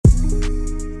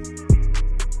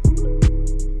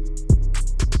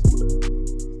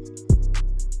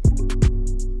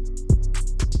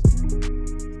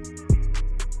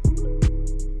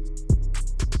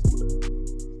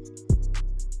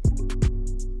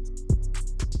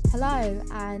Hello,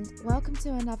 and welcome to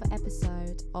another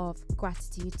episode of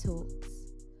Gratitude Talks.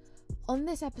 On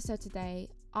this episode today,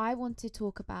 I want to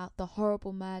talk about the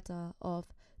horrible murder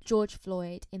of George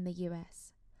Floyd in the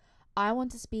US. I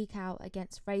want to speak out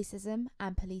against racism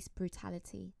and police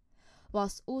brutality,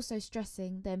 whilst also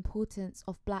stressing the importance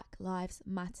of Black Lives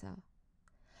Matter.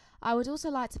 I would also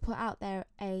like to put out there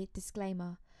a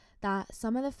disclaimer that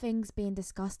some of the things being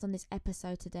discussed on this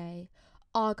episode today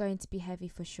are going to be heavy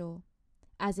for sure,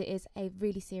 as it is a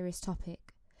really serious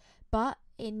topic, but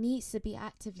it needs to be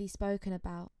actively spoken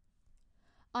about.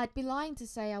 I'd be lying to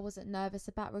say I wasn't nervous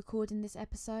about recording this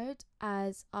episode,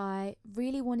 as I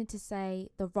really wanted to say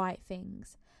the right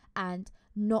things and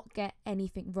not get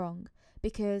anything wrong,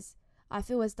 because I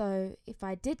feel as though if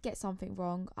I did get something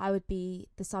wrong, I would be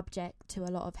the subject to a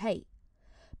lot of hate.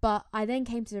 But I then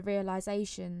came to the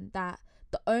realisation that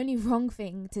the only wrong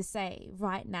thing to say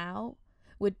right now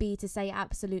would be to say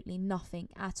absolutely nothing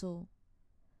at all.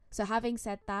 So having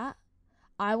said that,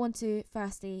 I want to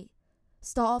firstly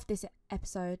start off this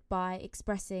episode by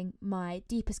expressing my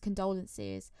deepest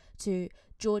condolences to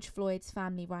George Floyd's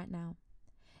family right now.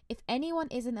 If anyone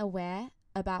isn't aware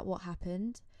about what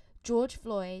happened, George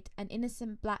Floyd, an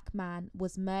innocent black man,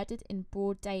 was murdered in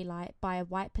broad daylight by a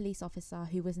white police officer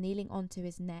who was kneeling onto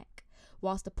his neck,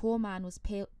 whilst the poor man was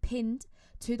pinned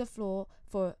to the floor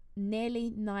for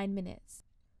nearly 9 minutes.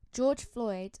 George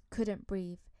Floyd couldn't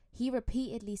breathe. He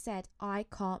repeatedly said, "I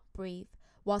can't breathe,"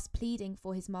 whilst pleading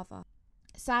for his mother.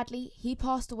 Sadly, he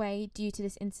passed away due to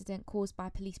this incident caused by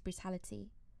police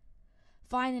brutality.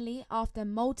 Finally, after a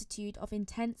multitude of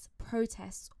intense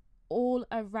protests all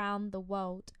around the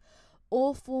world,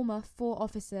 all former 4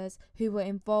 officers who were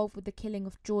involved with the killing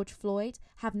of George Floyd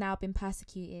have now been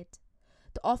persecuted.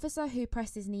 The officer who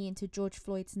pressed his knee into George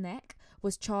Floyd's neck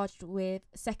was charged with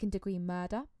second-degree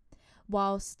murder,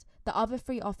 whilst the other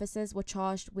 3 officers were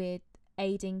charged with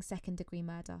aiding second-degree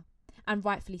murder, and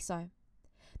rightfully so.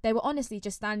 They were honestly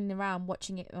just standing around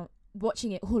watching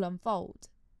it all unfold.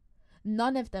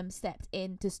 None of them stepped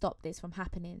in to stop this from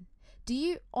happening. Do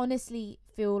you honestly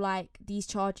feel like these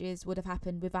charges would have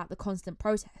happened without the constant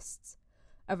protests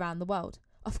around the world?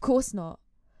 Of course not.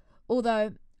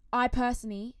 Although I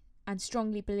personally and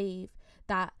strongly believe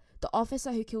that the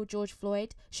officer who killed George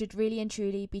Floyd should really and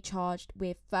truly be charged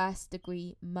with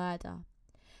first-degree murder.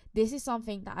 This is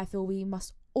something that I feel we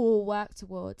must all work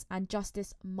towards, and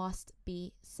justice must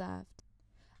be served.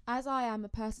 As I am a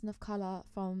person of colour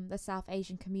from the South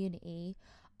Asian community,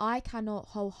 I cannot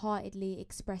wholeheartedly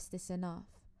express this enough.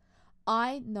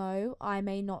 I know I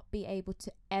may not be able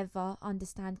to ever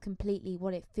understand completely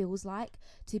what it feels like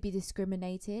to be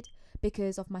discriminated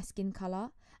because of my skin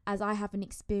colour, as I haven't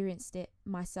experienced it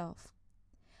myself.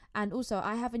 And also,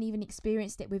 I haven't even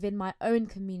experienced it within my own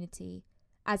community,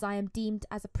 as I am deemed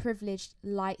as a privileged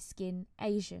light-skinned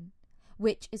Asian,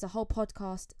 which is a whole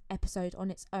podcast episode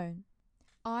on its own.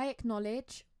 I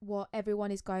acknowledge what everyone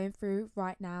is going through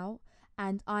right now,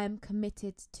 and I am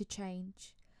committed to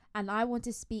change. And I want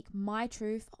to speak my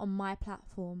truth on my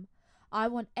platform. I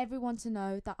want everyone to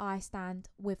know that I stand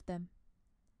with them.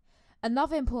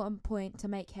 Another important point to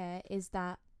make here is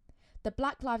that the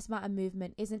Black Lives Matter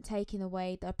movement isn't taking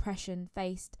away the oppression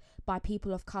faced by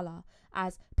people of colour,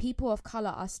 as people of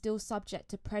colour are still subject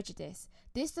to prejudice.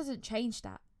 This doesn't change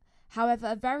that. However,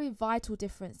 a very vital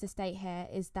difference to state here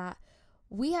is that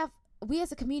we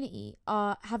as a community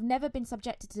have never been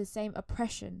subjected to the same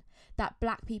oppression that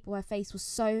black people have faced for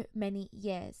so many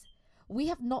years. We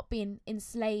have not been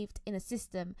enslaved in a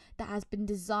system that has been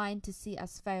designed to see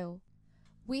us fail.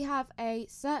 We have a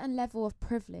certain level of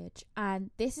privilege, and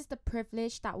this is the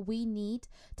privilege that we need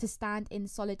to stand in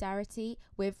solidarity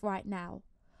with right now.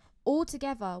 All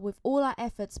together, with all our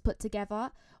efforts put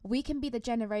together, we can be the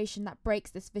generation that breaks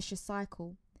this vicious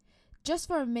cycle. Just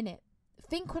for a minute,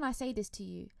 think when I say this to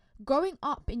you. Growing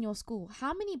up in your school,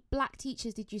 how many black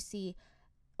teachers did you see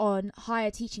on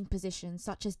higher teaching positions,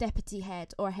 such as deputy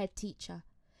head or head teacher?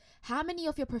 How many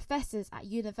of your professors at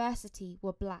university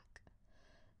were black?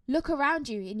 Look around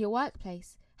you in your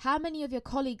workplace. How many of your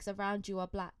colleagues around you are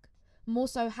black? More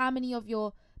so, how many of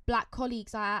your black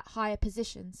colleagues are at higher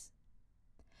positions?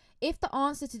 If the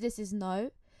answer to this is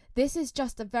no, this is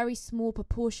just a very small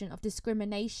proportion of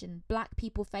discrimination black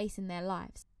people face in their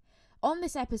lives. On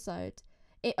this episode,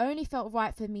 it only felt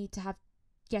right for me to have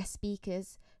guest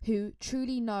speakers who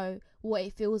truly know what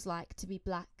it feels like to be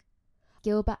black.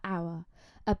 Gilbert Auer,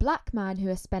 a black man who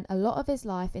has spent a lot of his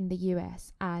life in the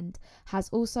US and has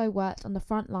also worked on the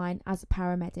front line as a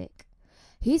paramedic.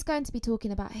 He's going to be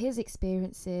talking about his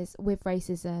experiences with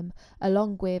racism,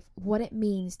 along with what it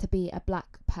means to be a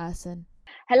black person.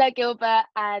 Hello, Gilbert,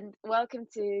 and welcome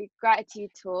to Gratitude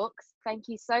Talks. Thank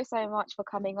you so much for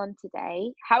coming on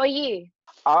today. How are you?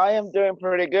 I am doing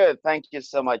pretty good. Thank you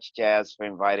so much, Jazz, for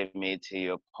inviting me to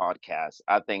your podcast.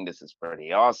 I think this is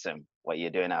pretty awesome what you're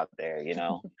doing out there,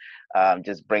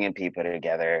 just bringing people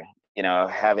together,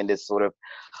 having this sort of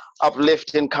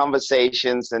uplifting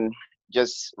conversations and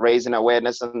just raising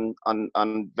awareness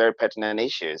on very pertinent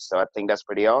issues. So I think that's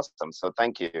pretty awesome. So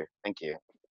thank you. Thank you.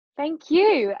 Thank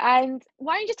you. And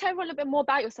why don't you just tell everyone a little bit more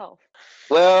about yourself?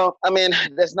 Well, I mean,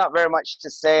 there's not very much to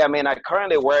say. I mean, I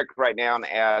currently work right now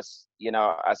as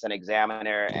an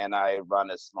examiner, and I run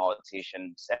a small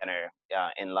tuition center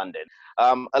in London.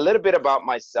 A little bit about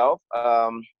myself.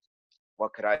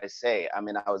 What could I say? I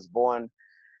mean, I was born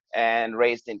and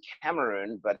raised in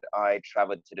Cameroon, but I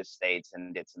traveled to the States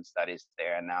and did some studies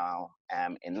there, and now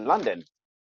am in London.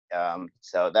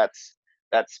 So that's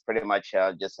pretty much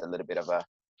just a little bit of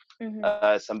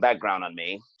some background on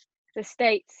me. The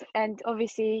States, and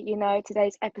obviously,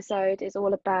 today's episode is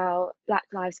all about Black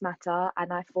Lives Matter,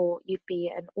 and I thought you'd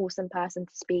be an awesome person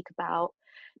to speak about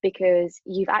because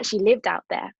you've actually lived out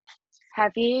there.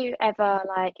 Have you ever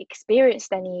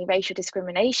experienced any racial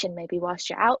discrimination, maybe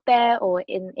whilst you're out there or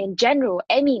in general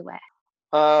anywhere?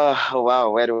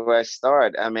 Wow, where do I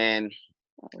start?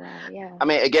 Well, yeah.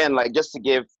 Again, like just to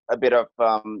give a bit of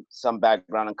some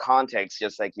background and context,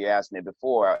 just like you asked me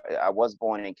before, I was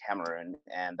born in Cameroon,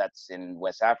 and that's in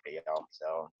West Africa, y'all.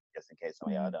 So just in case some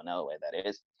of y'all don't know where that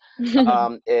is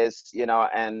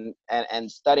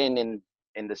and studying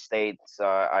in the States,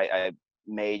 I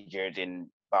majored in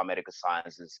biomedical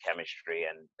sciences, chemistry,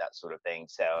 and that sort of thing.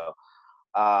 So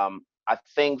I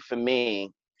think for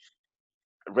me,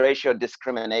 racial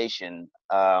discrimination.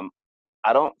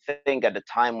 I don't think at the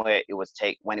time where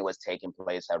when it was taking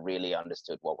place, I really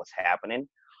understood what was happening.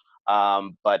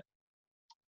 But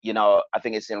I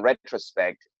think it's in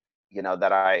retrospect,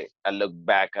 that I look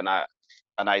back and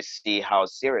I see how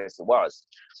serious it was.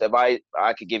 So if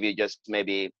I could give you just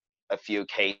maybe a few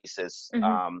cases.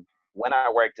 When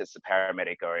I worked as a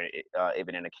paramedic or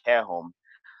even in a care home,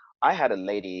 I had a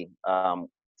lady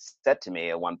said to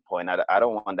me at one point, I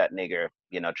don't want that nigger,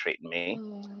 treating me,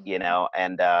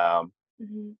 and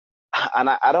Mhm. and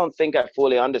I don't think I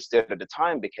fully understood at the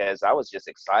time because I was just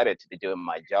excited to be doing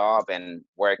my job and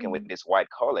working with Mhm. these white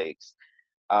colleagues,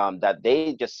 that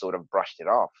they just sort of brushed it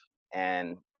off,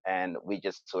 and we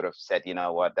just sort of said, you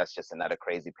know what, that's just another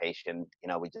crazy patient.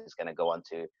 We're just gonna go on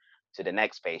to the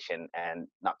next patient and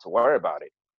not to worry about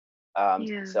it.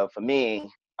 Yeah. So for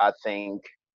me, I think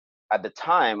at the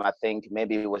time, I think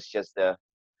maybe it was just the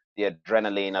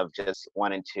adrenaline of just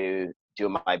wanting to do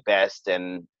my best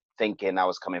and thinking I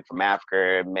was coming from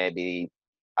Africa. Maybe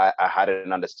I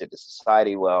hadn't understood the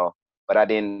society well, but I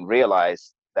didn't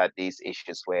realize that these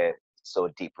issues were so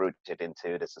deep rooted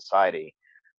into the society.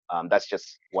 That's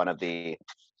just one of the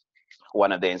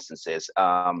instances.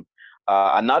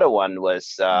 Another one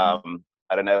was, Mhm.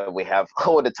 I don't know if we have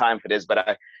all the time for this, but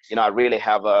I really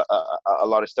have a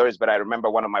lot of stories. But I remember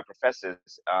one of my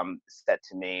professors said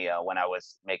to me when I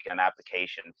was making an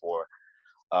application for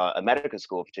a medical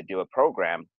school to do a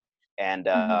program, and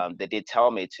Mhm. they did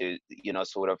tell me to,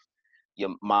 sort of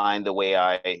mind the way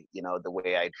the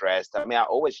way I dressed. I mean, I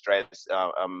always dress,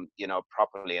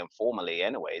 properly and formally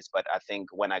anyways. But I think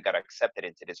when I got accepted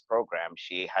into this program,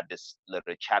 she had this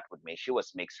little chat with me. She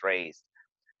was mixed race.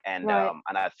 Right.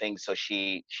 And I think so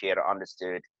she had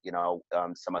understood,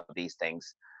 some of these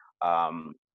things.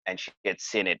 And she had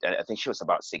seen it. I think she was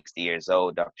about 60 years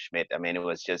old, Dr. Schmidt. I mean, it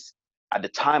was just, at the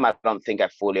time, I don't think I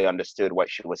fully understood what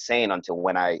she was saying until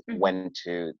when I Mhm. went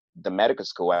to the medical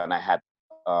school and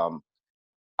um,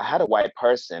 I had a white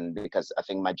person, because I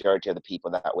think majority of the people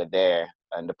that were there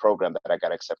and the program that I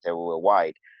got accepted were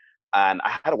white. And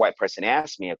I had a white person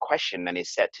ask me a question, and he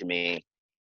said to me,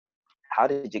 "How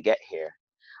did you get here?"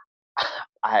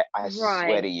 I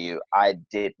swear Right. to you, I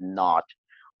did not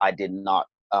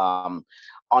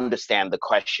understand the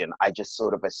question. I just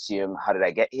sort of assumed, how did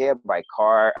I get here? By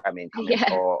car. I mean, coming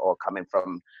Yeah. or coming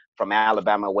from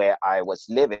Alabama, where I was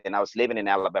living. I was living in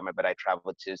Alabama, but I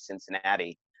traveled to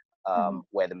Cincinnati, Mhm.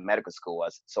 where the medical school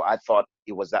was. So I thought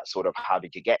it was that sort of, how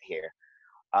did you get here?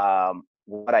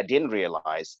 What I didn't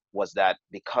realize was that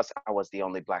because I was the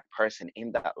only Black person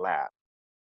in that lab,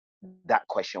 that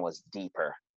question was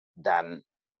deeper than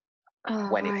Oh,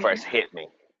 when it right. first hit me.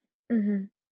 Mhm.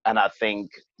 And I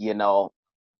think,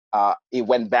 it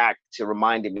went back to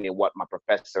reminding me what my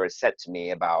professor said to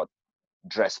me about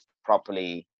dress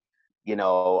properly,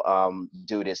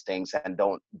 do these things, and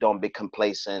don't be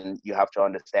complacent. You have to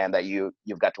understand that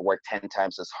you've got to work 10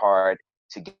 times as hard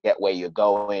to get where you're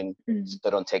going, Mm. so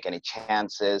don't take any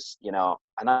chances,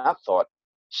 And I thought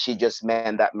she just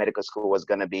meant that medical school was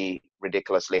going to be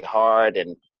ridiculously hard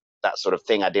and that sort of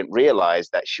thing. I didn't realize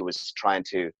that she was trying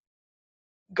to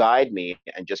guide me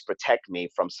and just protect me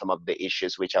from some of the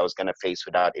issues which I was going to face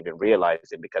without even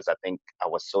realizing, because I think I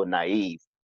was so naive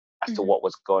as to Mhm. what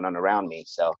was going on around me.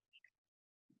 So,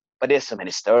 but there's so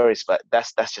many stories, but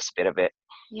that's just a bit of it.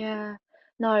 Yeah.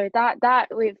 No, that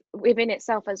within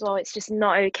itself as well, it's just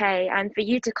not okay. And for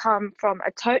you to come from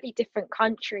a totally different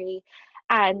country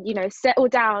and, settle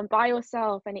down by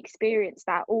yourself and experience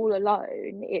that all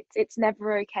alone, it's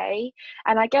never okay.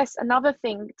 And I guess another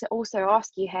thing to also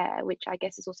ask you here, which I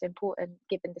guess is also important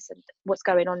given this what's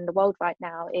going on in the world right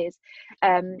now, is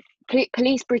um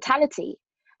police brutality.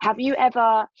 Have you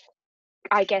ever,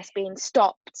 I guess, been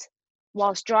stopped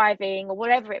whilst driving or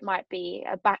whatever it might be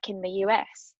back in the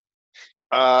US?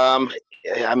 Um,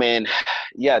 I mean,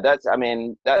 yeah, that's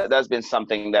been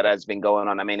something that has been going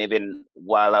on. I mean, even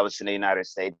while I was in the United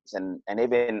States and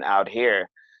even out here,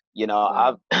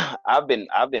 I've Wow. I've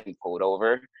been pulled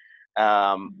over,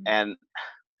 Mhm. and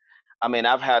I mean,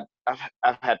 I've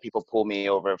had people pull me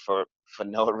over for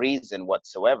no reason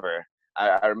whatsoever.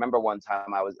 I remember one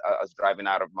time I was driving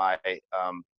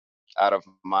um out of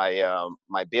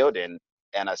my building,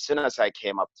 and as soon as I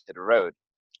came up to the road,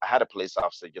 I had a police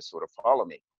officer just sort of follow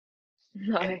me,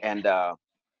 No. and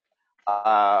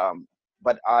um,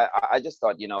 but I just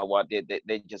thought, what,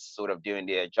 they just sort of doing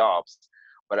their jobs.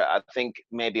 But I think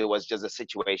maybe it was just a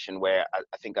situation where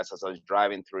I think as I was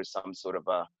driving through some sort of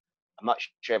I'm not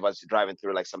sure if I was driving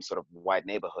through like some sort of white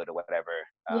neighborhood or whatever.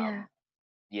 Yeah.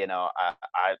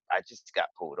 I just got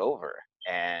pulled over,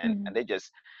 and Mhm. they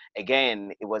just,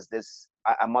 again, it was this.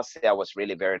 I must say I was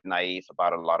really very naive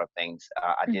about a lot of things.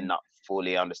 I did Mhm. not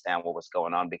fully understand what was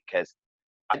going on, because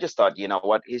I just thought,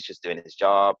 what, he's just doing his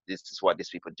job. This is what these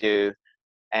people do,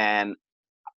 and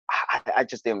I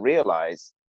just didn't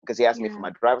realize, because he asked me for Yeah.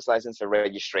 my driver's license and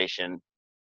registration,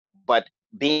 but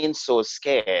being so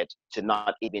scared to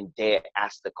not even dare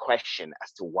ask the question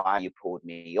as to why you pulled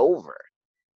me over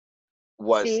See?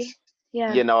 was,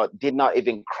 Yeah. did not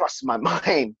even cross my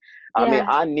mind. I mean, Yeah.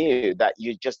 I knew that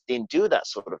you just didn't do that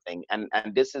sort of thing. And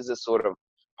this is a sort of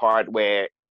part where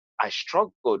I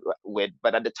struggled with,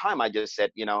 but at the time I just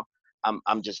said,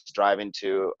 I'm just driving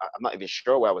to, I'm not even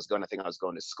sure where I was going. I think I was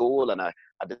going to school. And at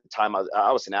the time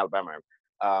I was in Alabama.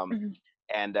 Um, Mhm.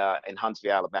 and in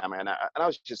Huntsville, Alabama, and I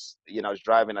was just, I was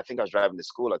driving. I think I was driving to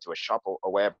school or to a shop or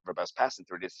wherever, but I was passing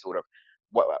through this sort of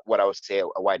what I would say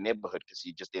a white neighborhood, because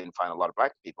you just didn't find a lot of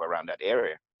black people around that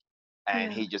area.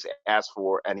 And Yeah. he just asked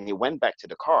for, and he went back to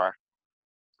the car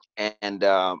and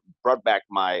brought back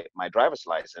my driver's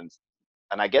license.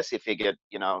 And I guess he figured,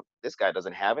 this guy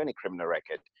doesn't have any criminal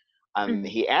record. And Mhm.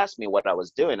 he asked me what I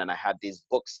was doing, and I had these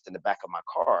books in the back of my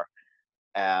car,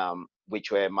 which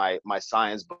were my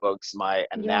science books, my Yes.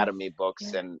 anatomy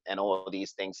books, Yeah. and all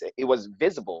these things. It was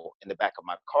visible in the back of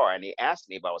my car, and he asked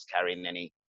me if I was carrying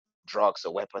any drugs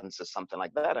or weapons or something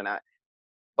like that.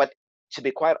 But to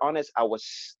be quite honest,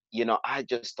 I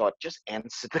just thought, just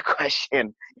answer the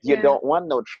question. You Yeah. don't want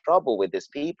no trouble with these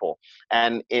people.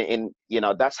 And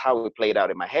that's how it played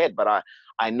out in my head. But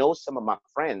I know some of my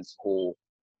friends who,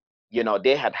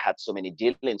 they had had so many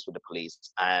dealings with the police,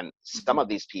 and some Mhm. of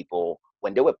these people,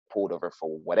 when they were pulled over for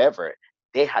whatever,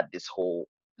 they had this whole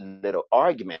little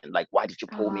argument, like, why did you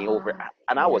pull me over? Ah,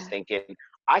 And I was yeah. thinking,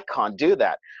 I can't do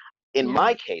that. In Yeah.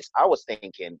 my case, I was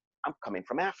thinking, I'm coming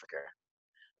from Africa,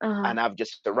 Uh-huh. and I've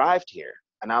just arrived here,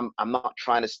 and I'm not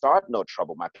trying to start no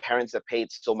trouble. My parents have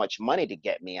paid so much money to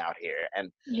get me out here,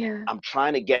 and Yeah. I'm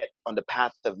trying to get on the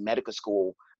path of medical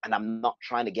school, and I'm not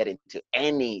trying to get into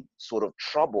any sort of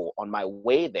trouble on my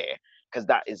way there, because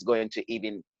that is going to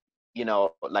even,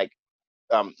 like,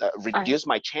 I reduce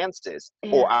my chances,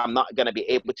 or yeah. I'm not going to be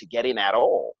able to get in at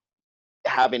all,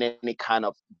 having any kind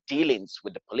of dealings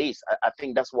with the police. I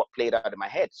think that's what played out in my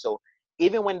head. So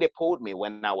even when they pulled me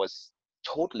when I was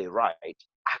totally right,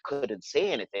 I couldn't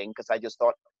say anything, because I just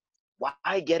thought,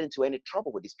 why get into any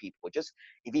trouble with these people? Just,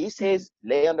 if he Mhm. says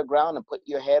lay on the ground and put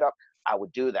your head up, I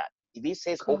would do that. If he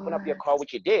says open up your God. car,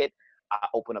 which he did, I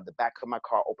opened up the back of my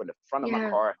car, opened the front of my Yeah.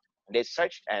 car, and they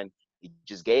searched, and he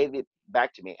just gave it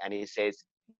back to me. And he says,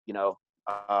 you know,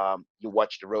 you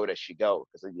watch the road as you go,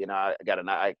 because I got an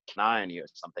eye on you or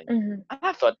something. Mhm. And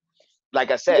I thought, like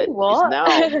I You said, it's what? now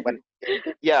when,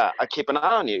 yeah, I keep an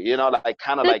eye on you, like,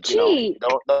 kind of The like, cheek.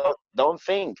 don't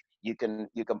think you can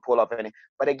pull off any.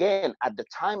 But again, at the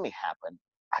time it happened,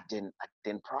 I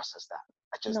didn't process that.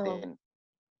 I just No. didn't.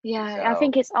 Yeah, I So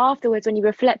think it's afterwards when you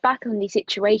reflect back on these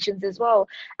situations as well.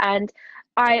 And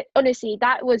I honestly,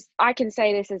 I can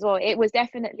say this as well. It was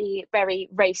definitely very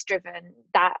race driven,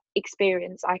 that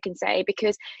experience, I can say,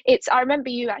 because I remember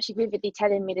you actually vividly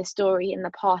telling me this story in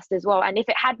the past as well. And if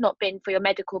it had not been for your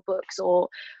medical books or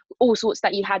all sorts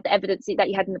that you had, the evidence that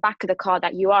you had in the back of the car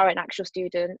that you are an actual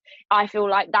student, I feel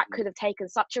like that could have taken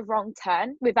such a wrong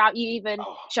turn without you even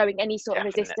Oh, showing any sort of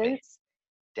definitely. resistance.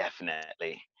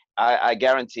 Definitely. I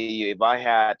guarantee you, if I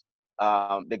had,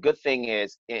 the good thing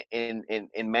is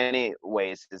in many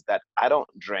ways is that I don't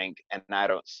drink and I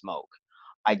don't smoke.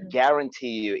 I Hmm.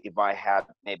 guarantee you, if I had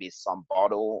maybe some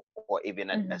bottle or even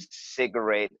a Hmm.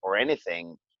 cigarette or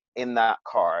anything in that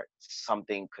car,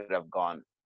 something could have gone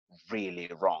really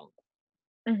wrong.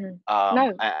 Hmm. No,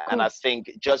 of And I course. think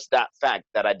just that fact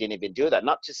that I didn't even do that,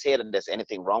 not to say that there's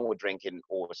anything wrong with drinking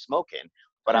or smoking,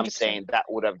 but I'm 100%. saying that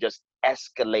would have just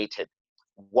escalated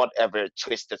whatever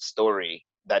twisted story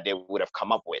that they would have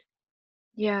come up with.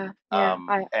 Yeah, yeah,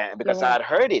 And you're because I right. had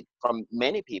heard it from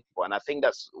many people, and I think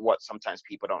that's what sometimes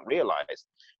people don't realize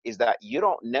is that you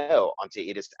don't know until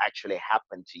it has actually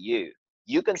happened to you.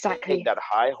 You can take that Exactly.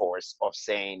 high horse of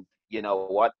saying, you know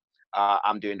what,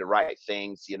 I'm doing the right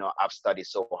things. You know, I've studied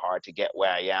so hard to get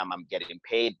where I am. I'm getting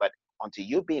paid, but until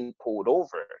you're being pulled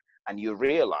over and you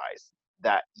realize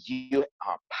that you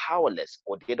are powerless,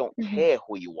 or they don't Hmm. care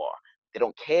who you are. They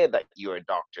don't care that you're a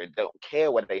doctor. They don't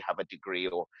care whether you have a degree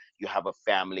or you have a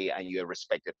family and you're a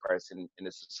respected person in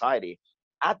the society.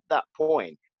 At that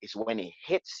point is when it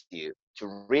hits you to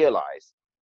realize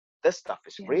this stuff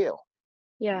is Yeah, real.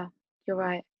 yeah, you're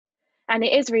right. And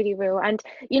it is really real. And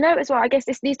as well, I guess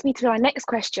this leads me to our next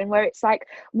question, where it's like,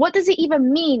 what does it even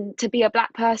mean to be a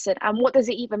black person? And what does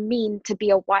it even mean to be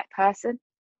a white person?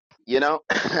 You know,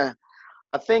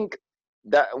 I think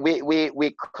that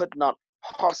we could not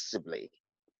possibly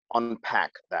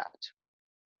unpack that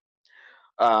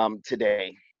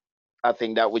today. I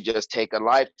think that would just take a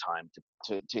lifetime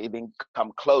to even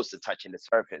come close to touching the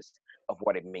surface of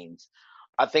what it means.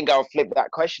 I think I'll flip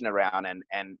that question around and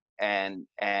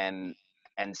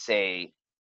say,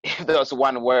 if there's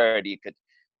one word you could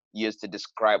use to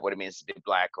describe what it means to be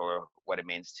black or what it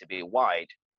means to be white,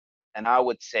 and I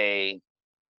would say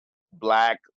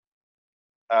black,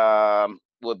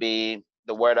 would be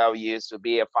the word I would use would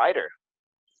be a fighter.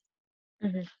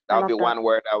 Hmm. That I would be love that. one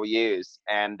word I would use,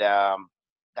 and and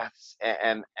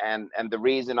the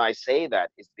reason I say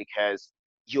that is because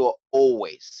you're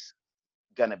always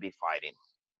gonna be fighting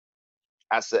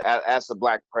as a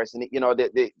black person. You know,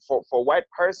 for white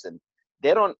person,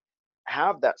 they don't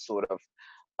have that sort of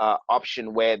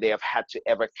option where they have had to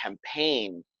ever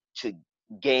campaign to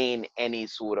gain any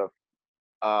sort of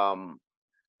um,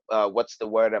 what's the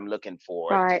word I'm looking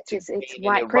for, Right. to It's gain any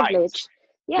white rights. privilege.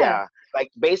 Yeah. Yeah,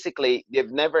 like basically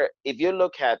they've never, if you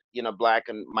look at, black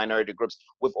and minority groups,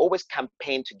 we've always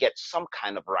campaigned to get some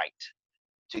kind of right,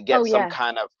 to Oh, get some yeah.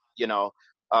 kind of,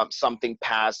 something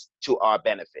passed to our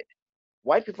benefit.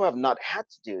 White people have not had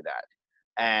to do that.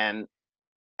 And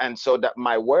and so that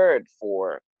my word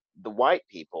for the white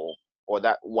people, or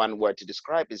that one word to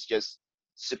describe, is just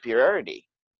superiority.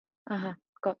 Uh-huh.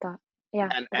 Got that. Yeah.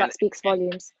 and Well, and that speaks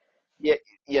volumes. yeah,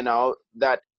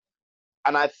 that.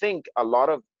 And I think a lot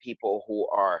of people who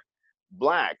are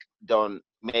black don't,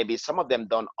 maybe some of them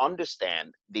don't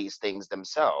understand these things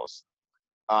themselves,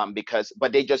 because,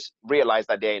 but they just realize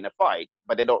that they're in a fight,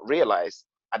 but they don't realize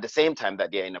at the same time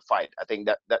that they're in a fight. I think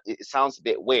that it sounds a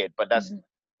bit weird, but that's Hmm.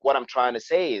 what I'm trying to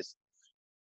say is,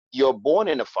 you're born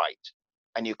in a fight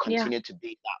and you Yeah. continue to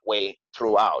be that way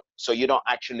throughout, so you don't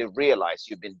actually realize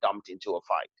you've been dumped into a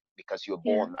fight because you're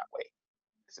Yeah. born that way.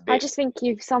 It's a I bit. just think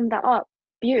you've summed that up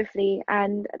beautifully,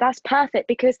 and that's perfect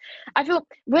because I feel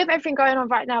with everything going on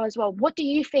right now as well, what do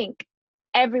you think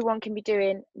everyone can be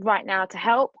doing right now to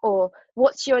help, or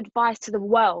what's your advice to the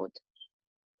world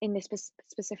in this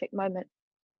specific moment?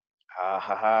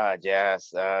 Yes,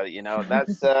 that's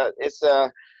it's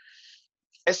a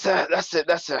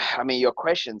I mean, your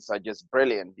questions are just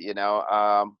brilliant.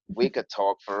 We could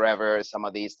talk forever some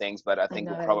of these things, but I I think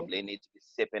we know. probably need to be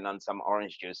sipping on some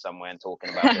orange juice somewhere and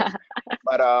talking about this.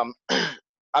 But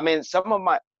I mean,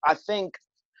 I think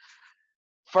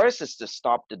first is to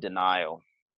stop the denial.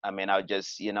 I mean, I'll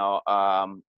just,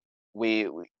 we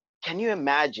can you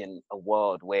imagine a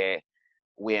world where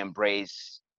we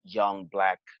embrace young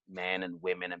black men and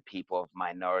women and people of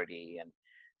minority, and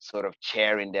sort of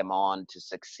cheering them on to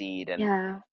succeed, and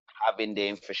Yeah. having the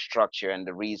infrastructure and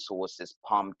the resources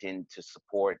pumped in to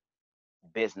support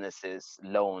businesses,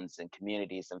 loans, and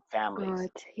communities and families? God.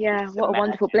 Yeah. Just What a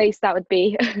wonderful imagine place that would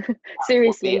be. would be.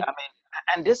 Seriously.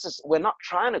 And this is, we're not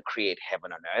trying to create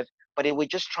heaven on earth, but we're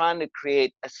just trying to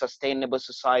create a sustainable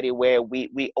society where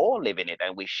we all live in it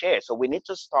and we share. So we need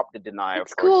to stop the denial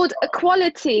It's for a called start.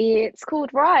 equality. It's called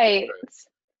rights.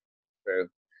 True.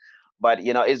 But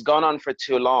it's gone on for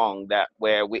too long that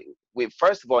where we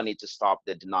first of all need to stop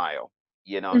the denial.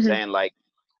 You know what I'm Hmm. saying? Like,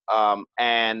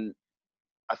 and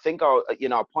I think I'll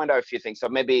point out a few things. So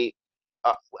maybe,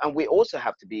 and we also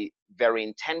have to be very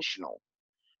intentional.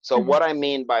 So Hmm. what I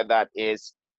mean by that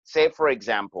is, say for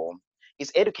example,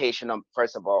 is education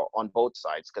first of all on both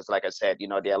sides, because like I said,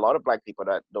 there are a lot of Black people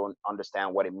that don't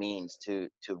understand what it means to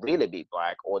really be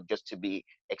Black, or just to be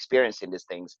experiencing these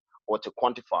things, or to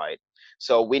quantify it.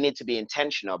 So we need to be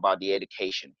intentional about the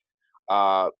education.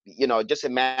 Just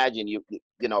imagine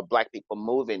Black people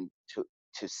moving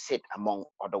to sit among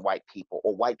other white people,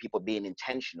 or white people being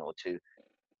intentional to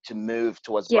move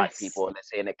towards Black Yes. people, let's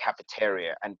say in a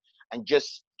cafeteria, and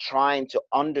just trying to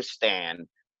understand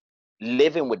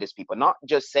living with these people, not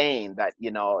just saying that,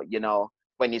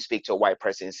 when you speak to a white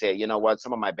person and say, you know what,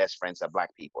 some of my best friends are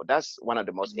Black people. That's one of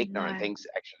the most ignorant No, things,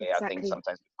 actually, I think exactly.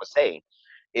 sometimes people say,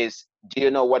 is, do you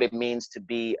know what it means to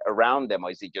be around them?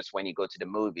 Or is it just when you go to the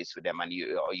movies with them and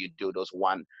you do those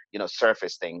one,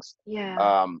 surface things? Yeah.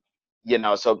 Um,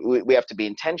 so we have to be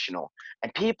intentional,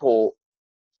 and people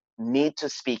need to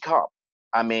speak up.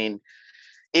 I mean,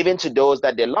 even to those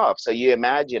that they love. So you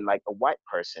imagine like a white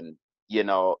person, you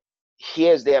know,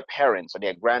 hears their parents or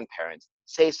their grandparents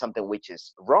say something which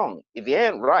is wrong. If it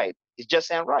ain't right, it's just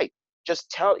ain't right.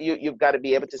 Just you've got to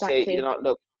be able to say, Exactly.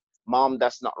 look, mom,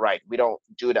 that's not right. We don't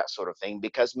do that sort of thing,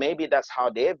 because maybe that's how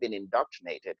they've been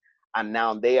indoctrinated. And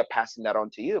now they are passing that on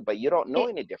to you, but you don't know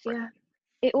It any different. yeah.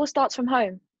 It all starts from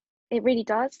home. It really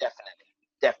does.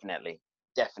 Definitely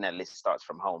starts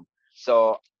from home.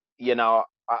 So,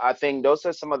 I think those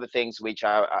are some of the things which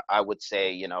I would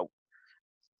say,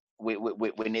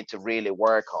 we need to really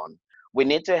work on. We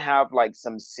need to have like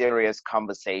some serious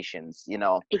conversations,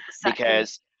 Exactly.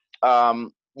 because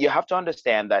you have to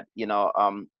understand that,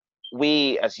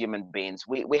 we as human beings,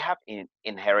 we have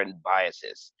inherent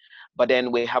biases, but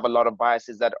then we have a lot of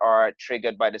biases that are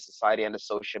triggered by the society and the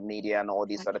social media and all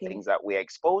these other Exactly. things that we're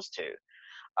exposed to,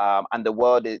 and the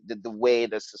world, the way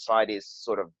the society is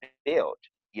sort of built.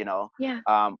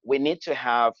 Yeah. We need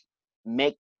to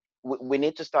make we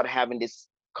need to start having these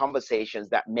conversations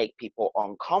that make people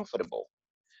uncomfortable.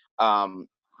 But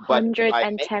by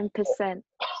making people 110%.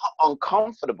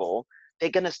 uncomfortable, they're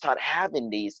gonna start having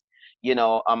these, you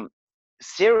know, um,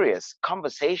 serious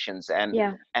conversations,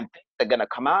 Yeah. and things are gonna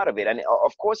come out of it. And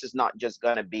of course, it's not just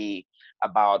gonna be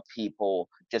about people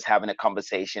just having a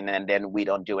conversation and then we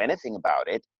don't do anything about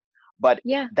it. But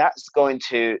Yeah. that's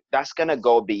gonna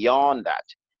go beyond that.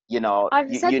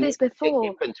 I've said You need this to take before.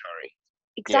 inventory.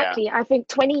 Yeah, Exactly. I think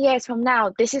 20 years from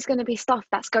now, this is going to be stuff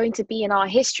that's going to be in our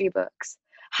history books.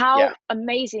 yeah. How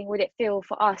amazing would it feel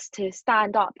for us to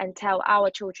stand up and tell our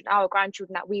children, our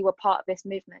grandchildren, that we were part of this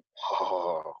movement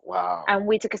Oh, wow, and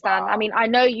we took a stand? I wow. mean, I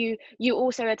know you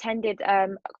also attended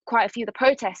quite a few of the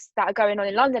protests that are going on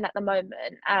in London at the moment,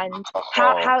 and Oh,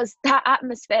 how's that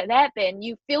atmosphere there been?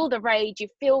 You feel the rage, you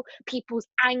feel people's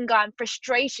anger and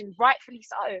frustration, rightfully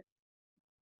so.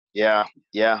 yeah,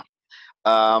 yeah.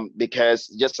 Because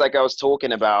just like I was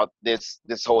talking about, this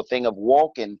whole thing of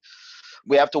walking,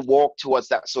 we have to walk towards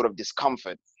that sort of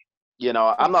discomfort.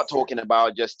 I'm not Yes. talking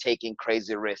about just taking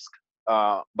crazy risk,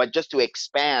 but just to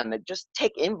expand and just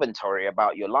take inventory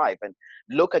about your life and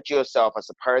look at yourself as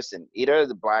a person, either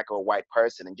the Black or white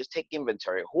person, and just take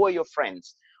inventory. Who are your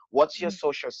friends? What's your Mhm.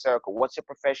 social circle? What's your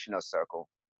professional circle?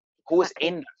 Who is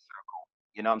in Exactly. that circle?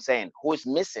 You know what I'm saying? Who is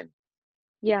missing?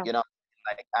 Yeah. You know,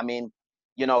 like, I mean,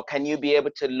 can you be able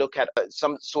to look at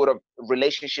some sort of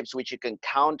relationships which you can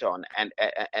count on,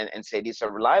 and say these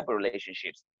are reliable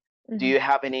relationships? Do Hmm. you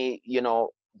have any,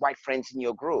 white friends in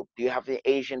your group? Do you have the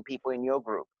Asian people in your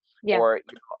group? Yeah. Or,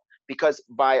 because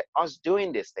by us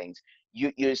doing these things,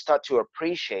 you start to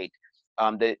appreciate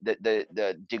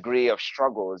the degree of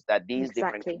struggles that these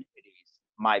different Exactly. communities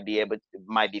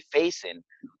might be facing,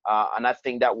 and I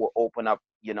think that will open up,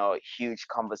 huge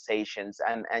conversations,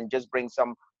 and just bring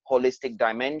some holistic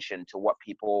dimension to what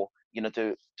people,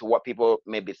 to what people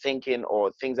may be thinking,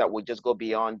 or things that would just go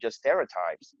beyond just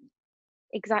stereotypes.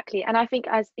 Exactly. And I think,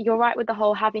 as you're right with the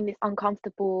whole having this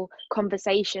uncomfortable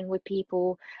conversation with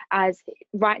people, as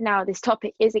right now this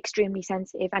topic is extremely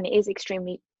sensitive and it is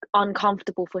extremely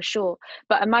uncomfortable for sure.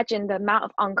 But imagine the amount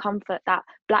of uncomfort that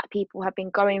Black people have been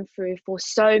going through for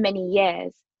so many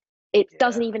years. It Yeah.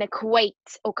 doesn't even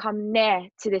equate or come near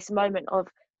to this moment of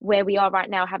where we are right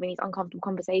now having these uncomfortable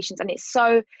conversations. And it's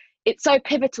so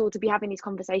pivotal to be having these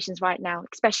conversations right now,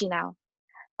 especially now.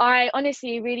 I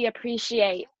honestly really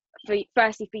appreciate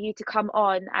firstly for you to come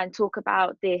on and talk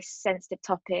about this sensitive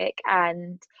topic,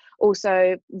 and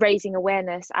also raising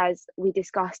awareness. As we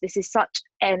discussed, this is such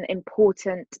an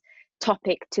important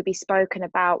topic to be spoken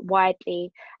about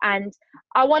widely, and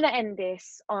I want to end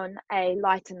this on a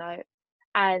lighter note,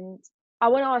 and I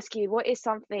want to ask you, what is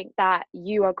something that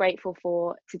you are grateful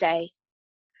for today?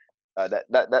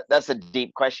 That's a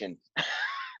deep question.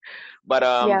 But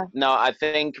Yeah. no, I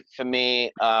think for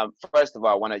me, first of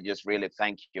all, I want to just really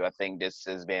thank you. I think this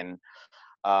has been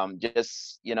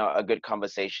just a good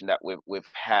conversation that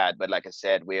we've had. But like I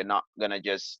said, we're not gonna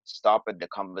just stop at the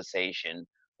conversation.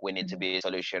 We need to Mhm. be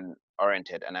solution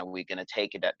oriented, and then we're gonna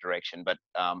take it that direction. But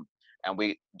and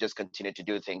we just continue to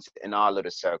do things in our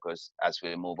little circles as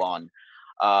we move on.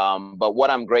 But what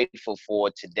I'm grateful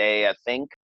for today, I think,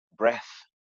 breath.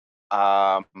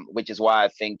 Which is why I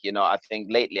think I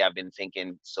think lately I've been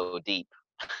thinking so deep.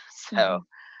 So Mhm.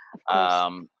 Of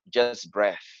course, just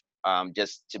breath,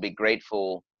 just to be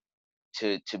grateful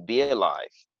to be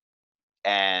alive,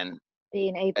 and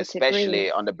being able to breathe.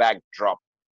 especially on the backdrop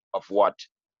of what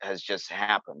has just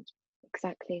happened,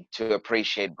 Exactly. to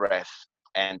appreciate breath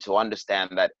and to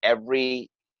understand that every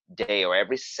day or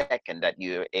every second that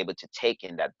you're able to take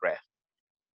in that breath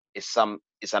is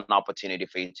an opportunity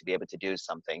for you to be able to do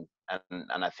something,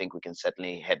 and I think we can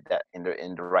certainly head that in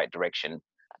the right direction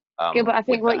Yeah, but I with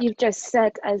think what that. you've just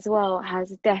said as well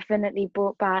has definitely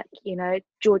brought back,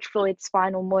 George Floyd's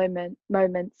final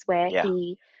moments where Yeah,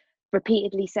 he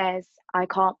repeatedly says, "I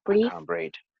can't I breathe." can't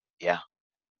breathe. Yeah,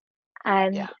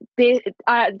 yeah.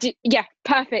 And yeah,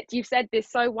 perfect. You've said this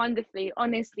so wonderfully.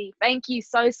 Honestly, thank you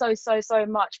so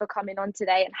much for coming on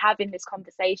today and having this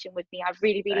conversation with me. I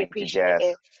really, really Thank you, appreciate Jess.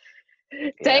 it. Yeah,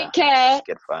 Take care. it's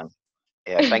good fun.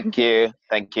 Yeah, thank you.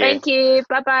 Thank you. Thank you.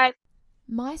 Bye bye.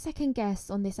 My second guest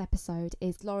on this episode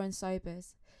is Lauren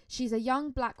Sobers. She's a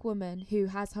young black woman who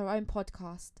has her own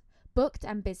podcast, Booked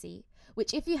and Busy,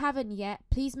 which if you haven't yet,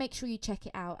 please make sure you check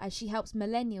it out, as she helps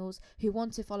millennials who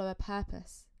want to follow a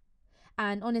purpose.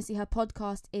 And honestly, her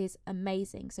podcast is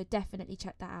amazing, so definitely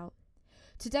check that out.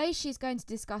 Today, she's going to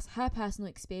discuss her personal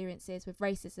experiences with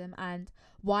racism and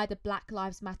why the Black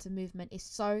Lives Matter movement is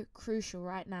so crucial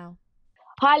right now.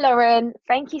 Hi, Lauren.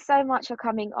 Thank you so much for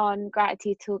coming on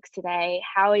Gratitude Talks today.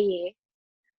 How are you?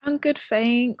 I'm good,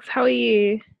 thanks. How are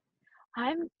you?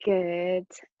 I'm good.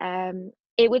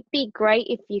 It would be great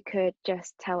if you could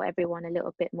just tell everyone a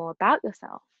little bit more about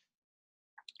yourself.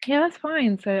 Yeah, that's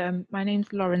fine. So, my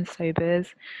name's Lauren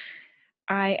Sobers.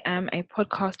 I am a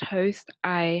podcast host.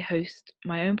 I host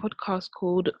my own podcast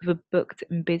called the Booked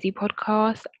and Busy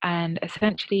Podcast, and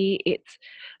essentially it's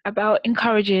about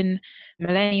encouraging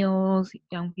millennials,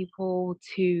 young people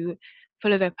to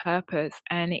follow their purpose.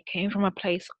 And it came from a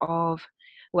place of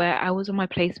where I was on my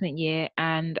placement year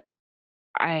and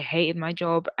I hated my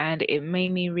job, and it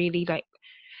made me really like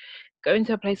go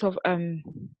into a place of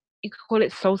you could call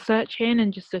it soul searching,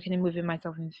 and just looking in within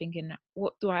myself and thinking,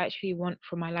 what do I actually want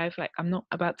from my life? Like, I'm not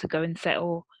about to go and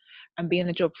settle and be in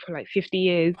a job for like 50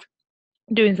 years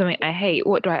doing something I hate.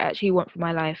 What do I actually want for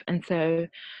my life? And so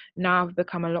now I've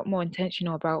become a lot more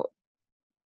intentional about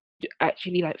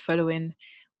actually like following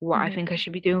what I Mhm. think I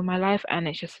should be doing with my life, and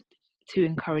it's just to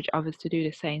encourage others to do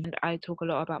the same. And I talk a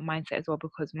lot about mindset as well,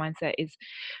 because mindset is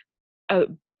a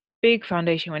big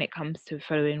foundation when it comes to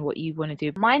following what you want to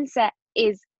do. Mindset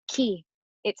is key.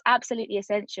 It's absolutely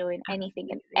essential in anything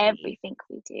and Absolutely. everything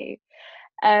we do.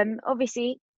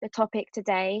 Obviously, the topic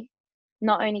today,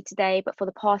 not only today, but for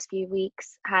the past few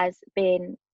weeks, has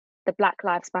been the Black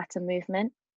Lives Matter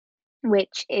movement,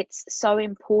 which it's so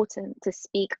important to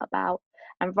speak about.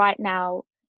 And right now,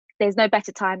 there's no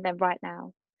better time than right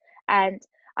now. And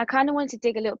I kind of want to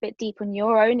dig a little bit deep on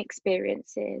your own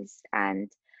experiences. And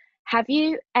have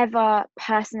you ever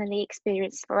personally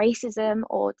experienced racism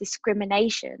or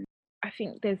discrimination? I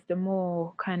think there's the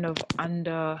more kind of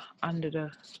under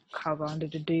the cover, under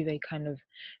the duvet kind of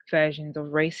versions of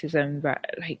racism that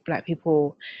like black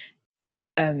people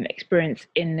experience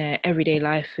in their everyday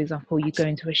life. For example, you go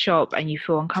into a shop and you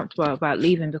feel uncomfortable about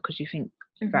leaving because you think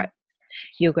Mhm. that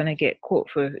you're gonna get caught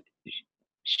for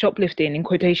shoplifting in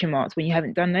quotation marks when you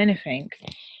haven't done anything.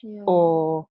 Yeah.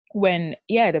 Or when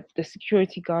the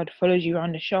security guard follows you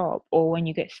around the shop, or when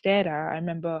you get stared at. I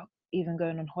remember even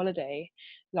going on holiday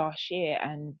last year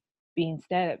and being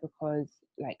stared at because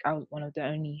like I was one of the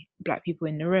only black people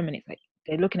in the room, and it's like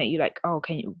they're looking at you like, oh,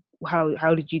 can you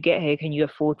how did you get here, can you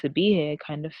afford to be here,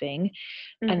 kind of thing.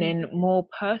 And Mhm. then more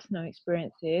personal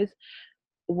experiences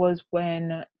was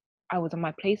when I was on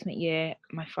my placement year,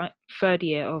 my third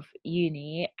year of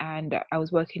uni, and I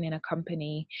was working in a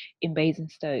company in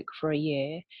Basingstoke for a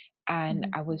year. and Mhm.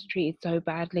 I was treated so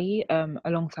badly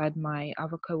alongside my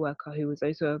other co-worker who was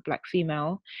also a black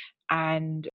female,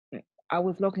 and I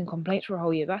was logging complaints for a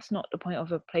whole year. That's not the point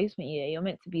of a placement year. You're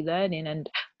meant to be learning, and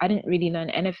I didn't really learn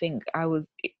anything.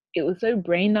 It was so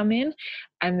brain numbing.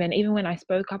 And then even when I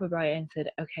spoke up about it and said,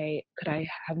 okay, could I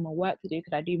have more work to do?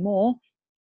 Could I do more?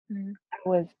 Mm. I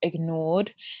was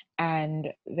ignored, and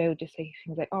they would just say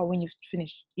things like, oh, when you've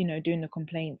finished, doing the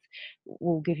complaints,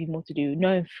 we'll give you more to do,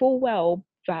 knowing full well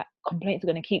that complaints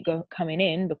are going to keep coming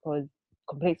in, because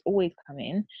complaints always come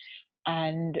in.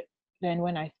 And then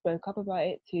when I spoke up about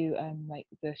it to like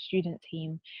the student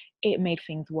team, it made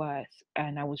things worse,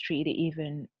 and I was treated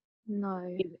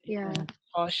No. Yeah. even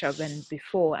harsher than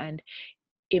before. And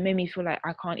it made me feel like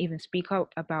I can't even speak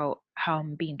up about how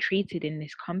I'm being treated in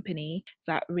this company.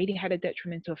 That really had a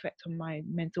detrimental effect on my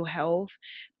mental health.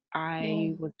 Yeah.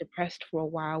 I was depressed for a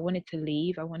while. I wanted to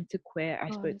leave. I wanted to quit. I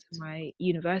spoke God. to my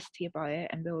university about it,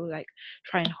 and they were like,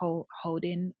 try and hold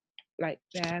in, like,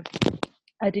 there.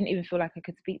 I didn't even feel like I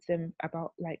could speak to them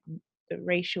about like the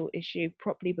racial issue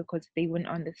properly, because they wouldn't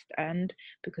understand,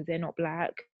 because they're not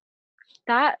black.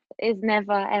 That is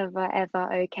never, ever,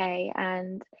 ever okay.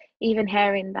 And even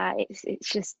hearing that, it's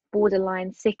just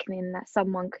borderline sickening that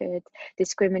someone could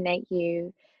discriminate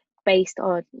you based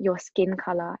on your skin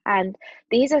color. And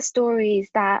these are stories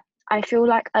that I feel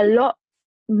like a lot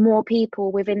more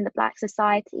people within the Black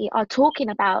society are talking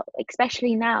about,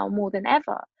 especially now more than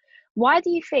ever. Why do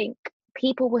you think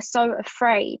people were so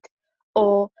afraid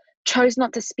or chose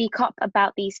not to speak up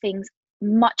about these things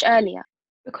much earlier?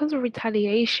 Because of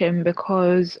retaliation,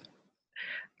 because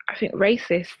I think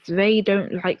racists, they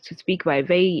don't like to speak about it.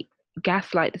 They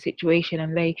gaslight the situation,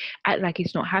 and they act like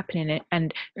it's not happening.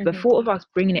 And the Mm-hmm. thought of us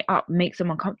bringing it up makes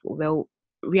them uncomfortable. They'll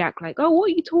react like, oh,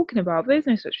 what are you talking about? There's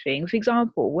no such thing. For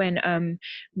example, when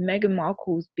Meghan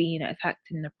Markle's been attacked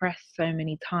in the press so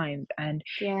many times, and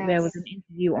there was Yes. an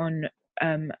interview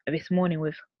on this morning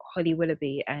with Holly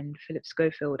Willoughby and Philip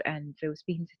Schofield, and they were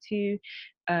speaking to two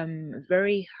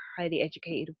very highly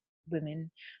educated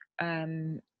women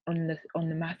um, on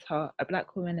the matter, a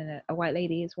black woman and a white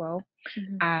lady as well.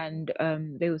 Mm-hmm.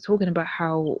 And they were talking about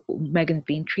how Meghan's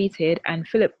being treated, and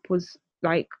Philip was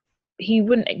like, he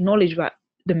wouldn't acknowledge that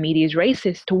the media is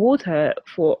racist towards her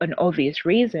for an obvious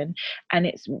reason. And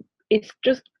it's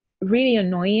just really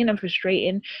annoying and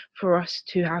frustrating for us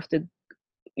to have to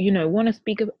want to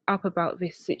speak up about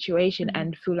this situation Mm-hmm.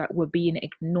 and feel like we're being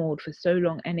ignored for so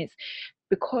long. And it's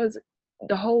because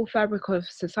the whole fabric of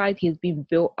society has been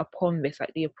built upon this,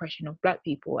 like the oppression of black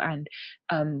people and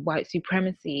white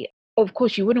supremacy. Of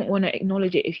course, you wouldn't want to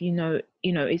acknowledge it if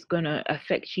it's going to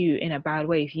affect you in a bad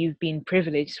way, if you've been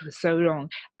privileged for so long.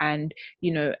 And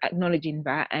acknowledging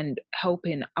that and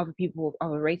helping other people of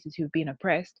other races who've been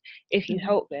oppressed, if you Mm-hmm.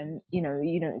 help them,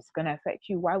 it's going to affect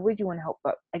you. Why would you want to help?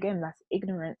 But again, that's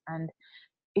ignorance, and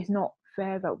it's not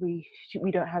fair that we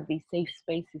don't have these safe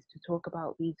spaces to talk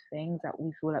about these things, that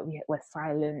we feel like we're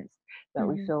silenced, that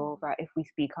we Mm-hmm. feel that if we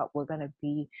speak up, we're going to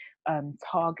be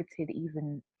targeted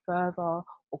even further,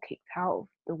 or kicked out of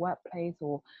the workplace,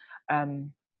 or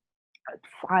um,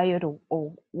 fired,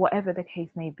 or whatever the case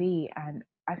may be. And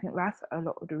I think that's a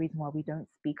lot of the reason why we don't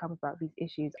speak up about these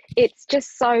issues. It's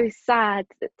just so sad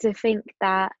to think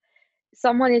that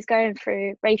someone is going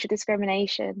through racial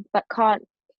discrimination but can't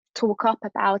talk up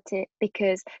about it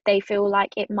because they feel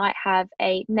like it might have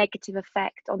a negative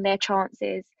effect on their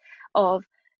chances of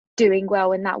doing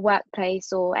well in that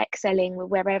workplace or excelling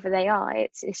wherever they are.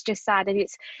 It's just sad, and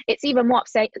it's even more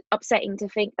upsetting to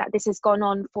think that this has gone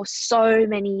on for so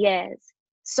many years.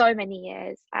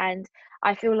 And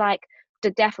I feel like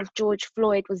the death of George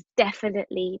Floyd was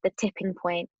definitely the tipping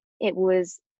point. It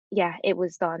was, yeah, it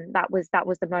was done. That was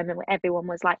the moment where everyone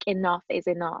was like, enough is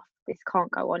enough, this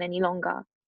can't go on any longer.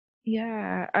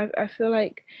 Yeah, I feel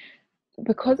like,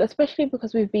 especially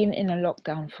because we've been in a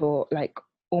lockdown for like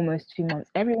almost 2 months,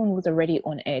 everyone was already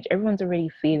on edge. Everyone's already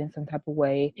feeling some type of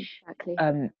way. Exactly.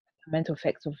 Mental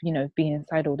effects of being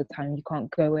inside all the time. You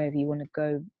can't go wherever you want to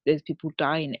go. There's people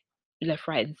dying left,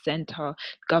 right, and center.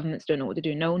 Governments don't know what to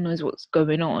do. No one knows what's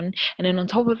going on. And then on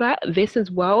top of that, this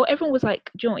as well. Everyone was like,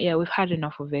 do you know what? Yeah, we've had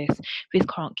enough of this. This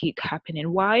can't keep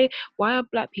happening. Why are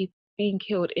black people being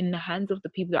killed in the hands of the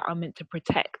people that are meant to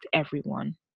protect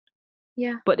everyone?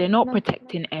 Yeah. But they're not No,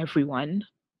 protecting everyone, no,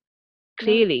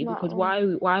 clearly, not because at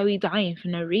all. why are we dying for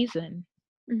no reason?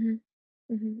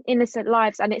 Innocent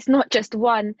lives, and it's not just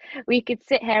one. We could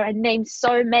sit here and name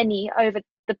so many over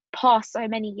the past so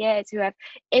many years who have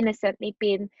innocently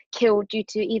been killed due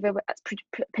to either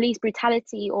police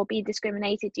brutality or being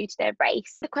discriminated due to their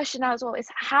race. The question now as well is,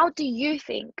 how do you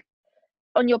think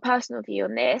on your personal view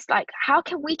on this, like how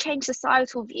can we change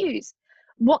societal views?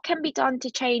 What can be done to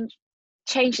change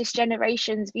this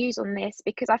generation's views on this?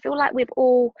 Because I feel like we've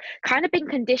all kind of been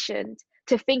conditioned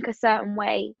to think a certain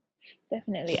way.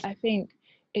 Definitely. I think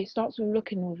it starts with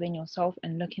looking within yourself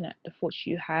and looking at the thoughts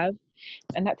you have.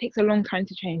 And that takes a long time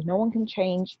to change. No one can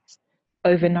change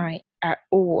overnight at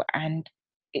all. And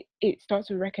it starts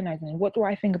with recognizing, what do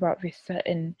I think about this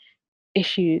certain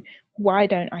issue? Why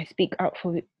don't I speak up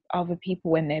for other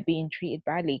people when they're being treated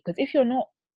badly? Because if you're not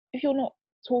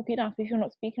talking up, if you're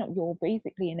not speaking up, you're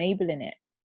basically enabling it.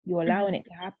 You're allowing it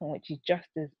to happen, which is just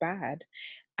as bad.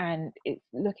 And it's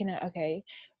looking at, okay,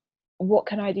 what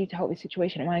can I do to help this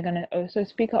situation? Am I going to also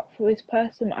speak up for this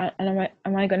person? And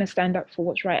am I going to stand up for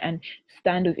what's right and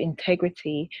stand with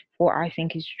integrity for what I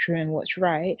think is true and what's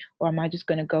right? Or am I just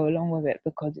going to go along with it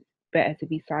because it's better to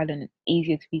be silent,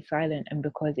 easier to be silent, and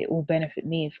because it will benefit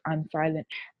me if I'm silent?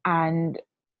 And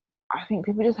I think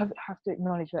people just have to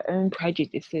acknowledge their own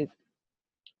prejudices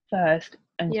first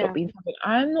and stop being silent.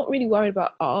 I'm not really worried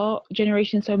about our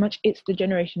generation so much. It's the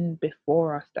generation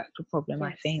before us that's the problem,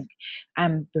 I think.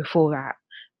 And before that,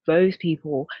 those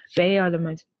people, they are the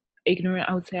most ignorant,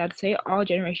 I would say. I'd say our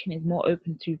generation is more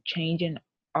open to changing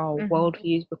our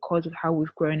worldviews because of how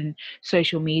we've grown in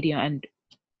social media and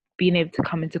being able to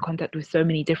come into contact with so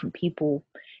many different people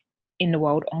in the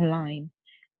world online.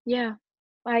 Yeah,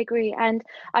 I agree. And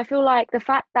I feel like the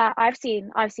fact that I've seen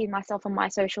myself on my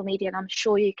social media, and I'm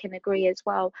sure you can agree as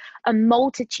well, a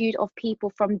multitude of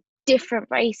people from different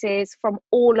races from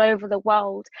all over the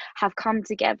world have come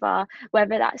together,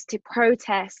 whether that's to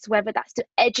protest, whether that's to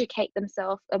educate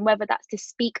themselves, and whether that's to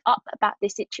speak up about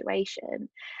this situation.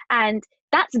 And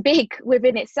that's big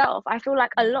within itself. I feel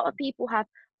like a lot of people have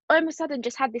all of a sudden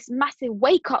just had this massive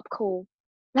wake-up call.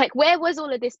 Like, where was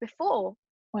all of this before?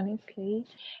 Honestly,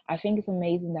 I think it's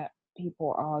amazing that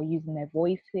people are using their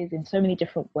voices in so many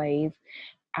different ways.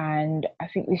 And I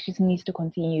think this just needs to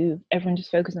continue. Everyone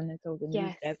just focus on themselves and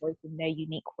use their voice in their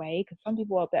unique way. Because some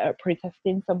people are better at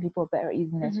protesting, some people are better at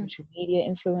using their social media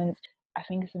influence. I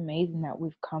think it's amazing that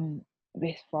we've come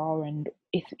this far, and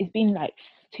it's been like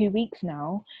 2 weeks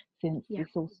now since this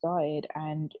all started,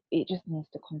 and it just needs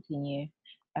to continue.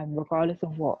 Regardless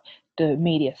of what the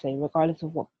media say, regardless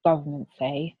of what governments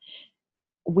say,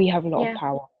 we have a lot of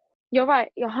power. You're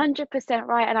right. You're 100%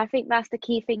 right. And I think that's the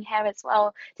key thing here as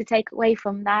well to take away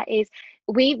from that is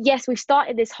we've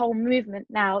started this whole movement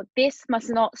now. This must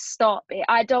not stop it.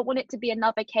 I don't want it to be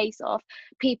another case of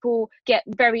people get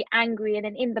very angry and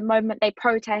then in the moment they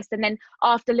protest and then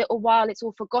after a little while it's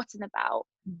all forgotten about,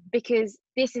 because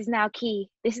this is now key.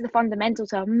 This is the fundamental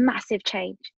to a massive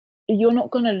change. You're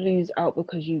not going to lose out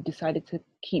because you decided to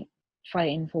keep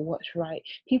fighting for what's right.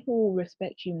 People will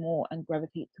respect you more and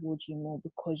gravitate towards you more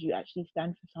because you actually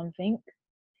stand for something.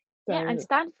 So, and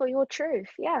stand for your truth.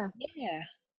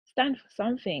 Stand for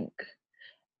something.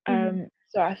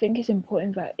 So I think it's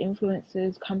important that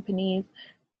influencers, companies,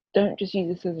 don't just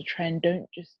use this as a trend. Don't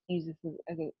just use this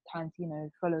as a time to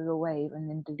follow the wave and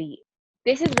then delete.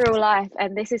 This is real life,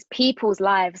 and this is people's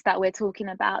lives that we're talking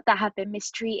about that have been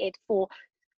mistreated for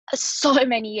so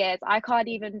many years. I can't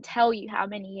even tell you how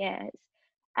many years.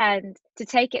 And to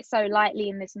take it so lightly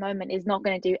in this moment is not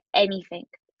going to do anything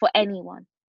for anyone.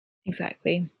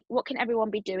 Exactly. What can everyone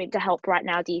be doing to help right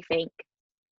now, do you think,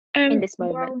 in this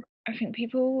moment? Well, I think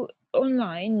people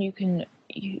online, you can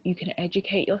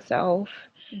educate yourself.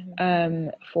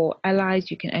 For allies,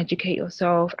 you can educate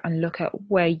yourself and look at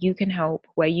where you can help,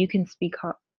 where you can speak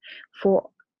up for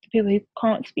people who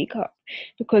can't speak up,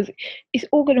 because it's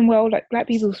all good and well like Black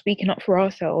people speaking up for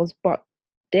ourselves, but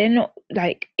they're not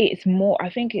like, it's more, I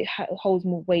think it holds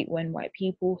more weight when white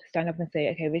people stand up and say,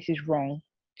 okay, this is wrong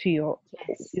to your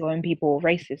own people.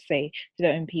 Racists say to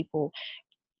their own people,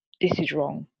 this is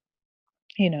wrong,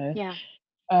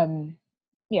 and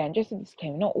just a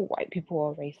disclaimer, not all white people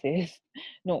are racist,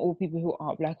 not all people who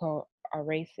aren't Black are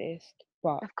racist,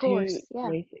 but of course,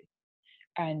 racist.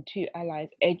 And to allies,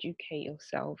 educate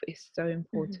yourself is so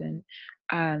important.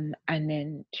 And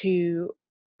then to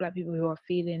Black people who are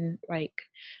feeling like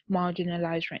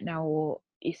marginalized right now, or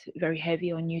it's very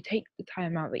heavy on you, take the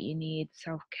time out that you need.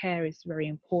 Self-care is very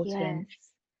important.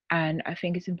 And I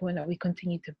think it's important that we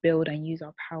continue to build and use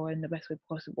our power in the best way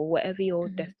possible, whatever your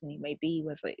destiny may be,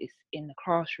 whether it's in the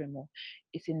classroom or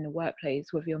it's in the workplace,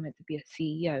 whether you're meant to be a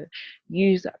CEO,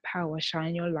 use that power,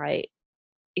 shine your light.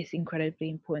 It's incredibly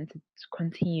important to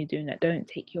continue doing that. Don't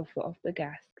take your foot off the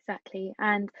gas. Exactly.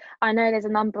 And I know there's a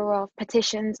number of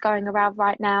petitions going around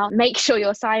right now. Make sure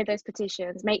you're signing those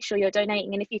petitions. Make sure you're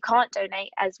donating. And if you can't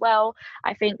donate as well,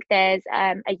 I think there's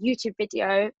a YouTube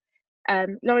video.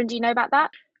 Lauren, do you know about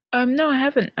that? No, I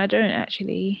haven't. I don't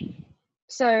actually.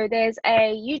 So there's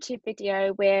a YouTube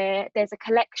video where there's a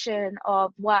collection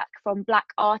of work from Black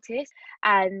artists,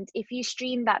 and if you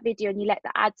stream that video and you let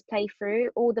the ads play through,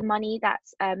 all the money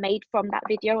that's made from that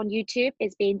video on YouTube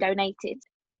is being donated.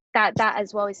 That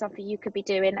as well is something you could be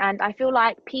doing, and I feel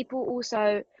like people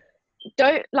also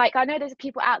don't like, I know there's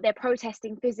people out there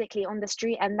protesting physically on the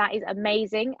street, and that is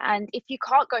amazing. And if you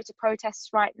can't go to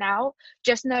protests right now,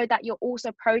 just know that you're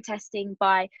also protesting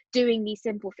by doing these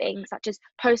simple things such as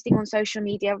posting on social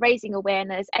media, raising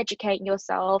awareness, educating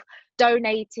yourself,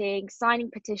 donating,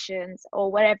 signing petitions,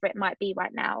 or whatever it might be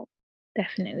right now.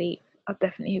 Definitely, I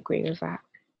definitely agree with that.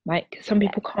 Like, some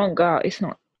people can't go out, it's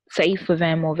not safe for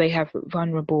them, or they have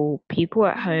vulnerable people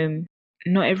at home.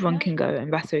 Not everyone can go,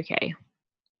 and that's okay.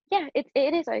 Yeah,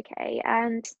 it is okay.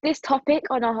 And this topic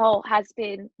on a whole has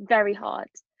been very hard.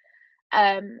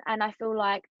 And I feel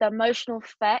like the emotional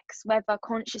effects, whether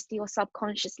consciously or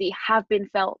subconsciously, have been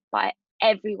felt by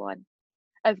everyone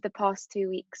over the past 2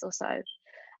 weeks or so.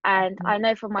 And I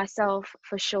know for myself,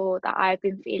 for sure, that I've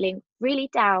been feeling really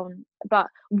down, but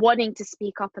wanting to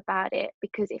speak up about it,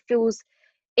 because I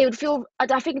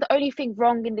think the only thing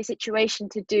wrong in this situation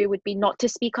to do would be not to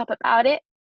speak up about it.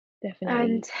 Definitely.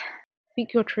 And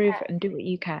speak your truth and do what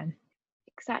you can.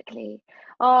 Exactly.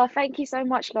 Oh, thank you so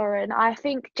much, Lauren. I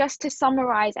think just to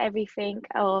summarize everything,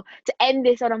 or to end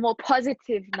this on a more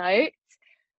positive note,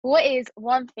 what is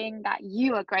one thing that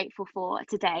you are grateful for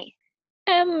today?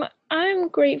 I'm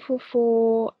grateful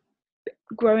for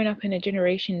growing up in a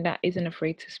generation that isn't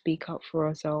afraid to speak up for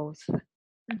ourselves,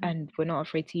 and we're not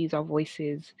afraid to use our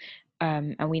voices,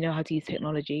 and we know how to use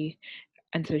technology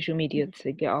and social media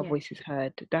to get our voices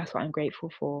heard. That's what I'm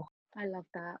grateful for. I love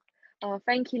that. Oh,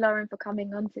 thank you, Lauren, for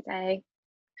coming on today.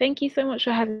 Thank you so much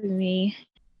for having me.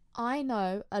 I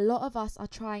know a lot of us are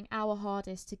trying our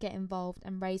hardest to get involved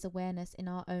and raise awareness in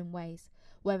our own ways,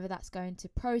 whether that's going to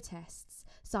protests,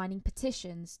 signing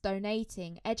petitions,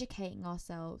 donating, educating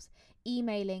ourselves,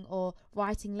 emailing or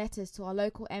writing letters to our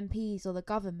local MPs or the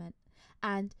government.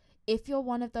 And if you're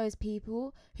one of those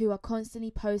people who are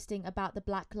constantly posting about the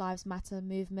Black Lives Matter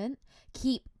movement,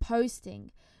 keep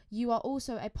posting. You are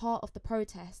also a part of the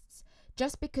protests.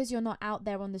 Just because you're not out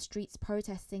there on the streets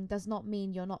protesting does not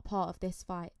mean you're not part of this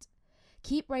fight.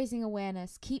 Keep raising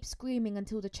awareness, keep screaming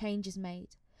until the change is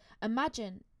made.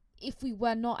 Imagine if we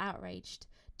were not outraged.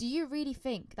 Do you really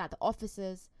think that the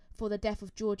officers for the death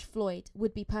of George Floyd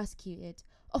would be persecuted?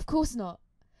 Of course not.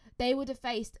 They would have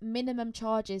faced minimum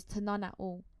charges to none at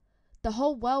all. The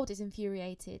whole world is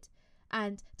infuriated,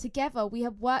 and together we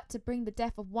have worked to bring the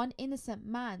death of one innocent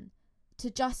man to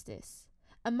justice.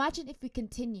 Imagine if we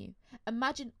continue.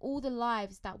 Imagine all the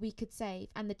lives that we could save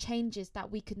and the changes that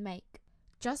we could make.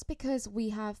 Just because we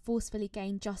have forcefully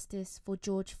gained justice for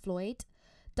George Floyd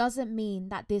doesn't mean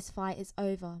that this fight is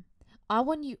over. I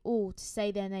want you all to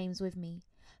say their names with me.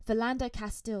 Philando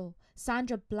Castile,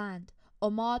 Sandra Bland,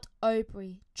 Ahmaud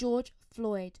Arbery, George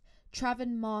Floyd,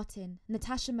 Trayvon Martin,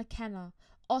 Natasha McKenna,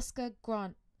 Oscar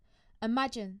Grant.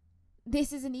 Imagine,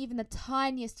 this isn't even the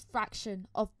tiniest fraction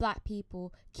of black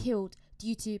people killed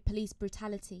due to police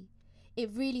brutality.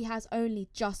 It really has only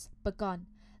just begun.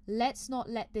 Let's not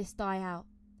let this die out.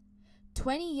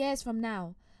 20 years from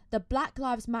now, the Black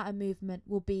Lives Matter movement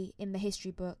will be in the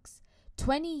history books.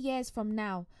 20 years from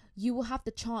now, you will have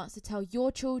the chance to tell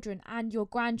your children and your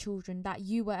grandchildren that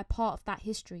you were a part of that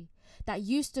history, that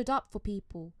you stood up for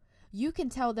people. You can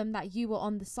tell them that you were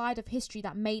on the side of history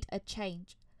that made a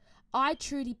change. I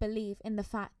truly believe in the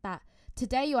fact that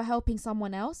today you're helping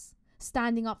someone else,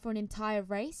 standing up for an entire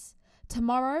race.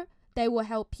 Tomorrow, they will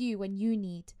help you when you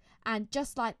need. And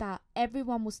just like that,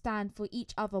 everyone will stand for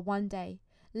each other one day.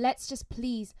 Let's just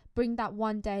please bring that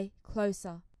one day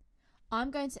closer.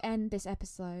 I'm going to end this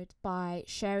episode by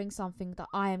sharing something that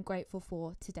I am grateful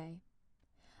for today.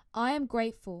 I am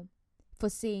grateful for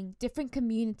seeing different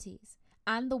communities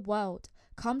and the world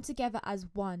come together as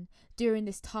one during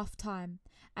this tough time,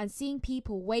 and seeing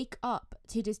people wake up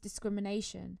to this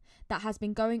discrimination that has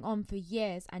been going on for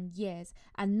years and years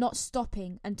and not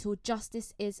stopping until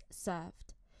justice is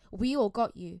served. We all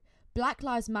got you. Black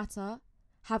Lives Matter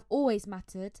have always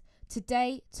mattered,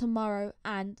 today, tomorrow,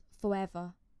 and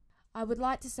forever. I would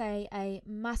like to say a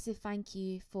massive thank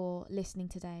you for listening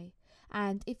today.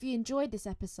 And if you enjoyed this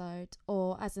episode,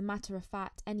 or as a matter of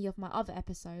fact, any of my other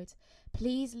episodes,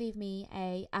 please leave me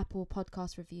a Apple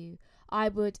Podcast review. I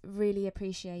would really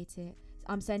appreciate it.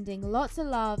 I'm sending lots of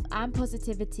love and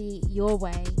positivity your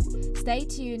way. Stay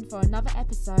tuned for another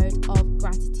episode of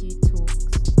Gratitude Talks.